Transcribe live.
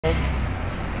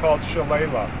called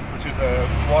Shillelagh, which is a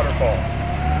waterfall.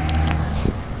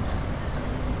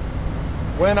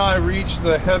 When I reach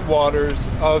the headwaters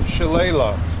of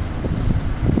Shillelagh,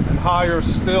 and higher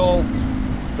still,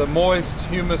 the moist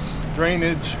humus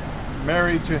drainage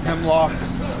married to hemlocks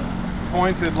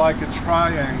pointed like a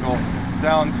triangle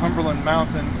down Cumberland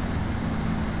Mountain,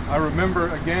 I remember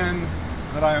again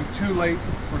that I am too late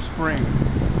for spring.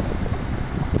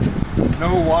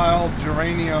 No wild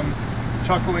geranium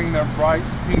chuckling their bright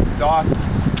pink dots,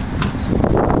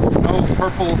 no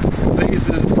purple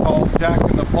vases called Jack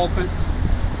in the Pulpit,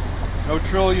 no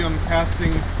trillium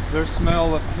casting their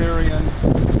smell of carrion,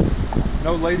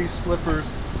 no lady slippers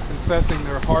confessing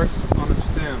their hearts on a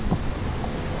stem.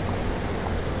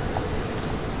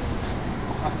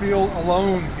 I feel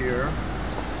alone here.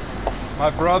 My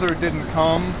brother didn't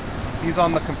come. He's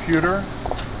on the computer.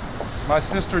 My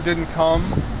sister didn't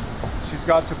come. She's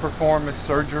got to perform a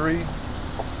surgery.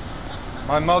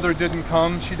 My mother didn't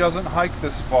come. She doesn't hike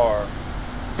this far.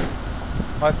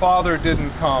 My father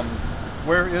didn't come.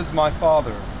 Where is my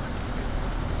father?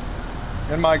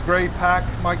 In my gray pack,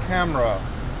 my camera.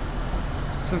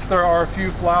 Since there are a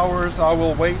few flowers, I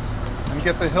will wait and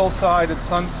get the hillside at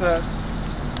sunset,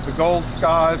 the gold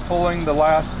sky pulling the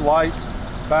last light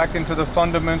back into the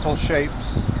fundamental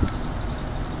shapes.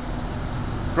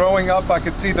 Growing up, I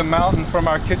could see the mountain from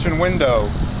our kitchen window,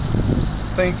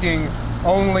 thinking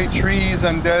only trees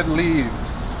and dead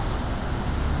leaves.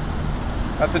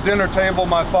 At the dinner table,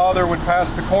 my father would pass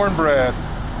the cornbread.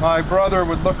 My brother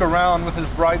would look around with his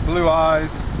bright blue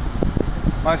eyes.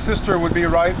 My sister would be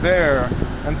right there,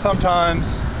 and sometimes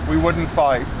we wouldn't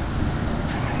fight.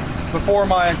 Before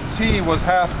my tea was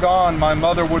half gone, my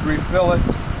mother would refill it,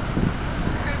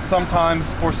 sometimes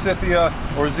forsythia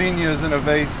or zinnias in a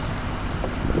vase.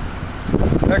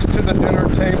 Next to the dinner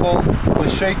table, the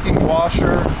shaking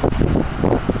washer,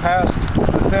 past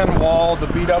the thin wall, the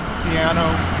beat-up piano.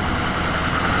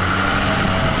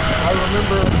 I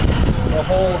remember the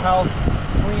whole house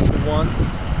clean once.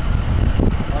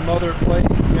 My mother played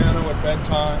the piano at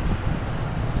bedtime.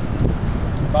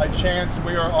 By chance,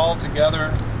 we are all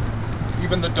together.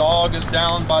 Even the dog is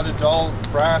down by the dull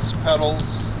brass pedals.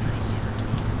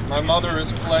 My mother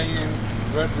is playing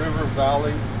Red River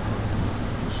Valley.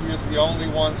 She is the only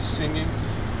one singing.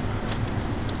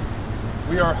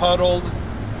 We are huddled,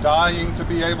 dying to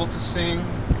be able to sing.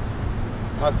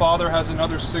 My father has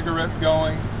another cigarette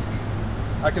going.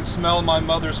 I can smell my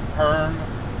mother's perm.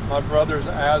 My brother's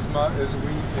asthma is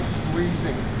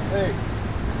squeezing. Hey.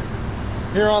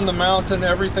 Here on the mountain,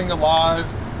 everything alive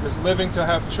is living to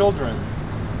have children.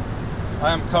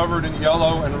 I am covered in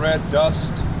yellow and red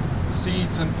dust,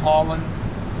 seeds and pollen,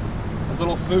 a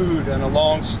little food and a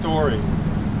long story.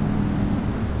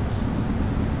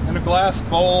 In a glass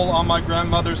bowl on my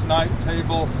grandmother's night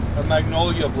table, a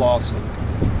magnolia blossom.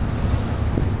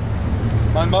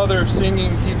 My mother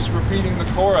singing keeps repeating the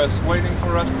chorus, waiting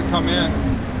for us to come in.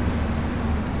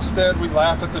 Instead, we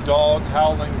laugh at the dog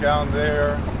howling down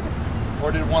there.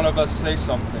 Or did one of us say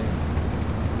something?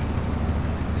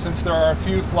 Since there are a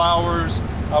few flowers,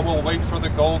 I will wait for the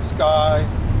gold sky,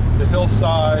 the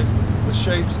hillside, the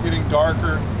shapes getting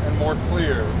darker and more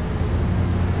clear.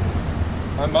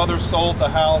 My mother sold the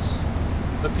house.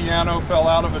 The piano fell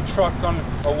out of a truck on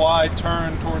a wide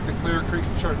turn toward the Clear Creek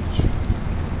Church.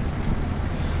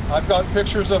 I've got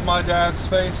pictures of my dad's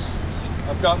face.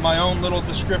 I've got my own little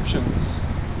descriptions.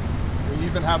 We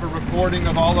even have a recording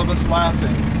of all of us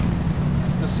laughing.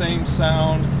 The same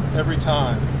sound every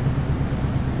time.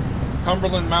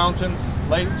 Cumberland Mountains,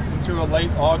 late into a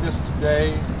late August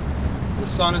day. The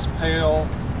sun is pale,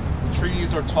 the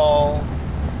trees are tall,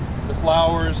 the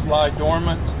flowers lie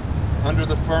dormant under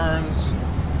the ferns,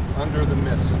 under the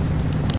mist.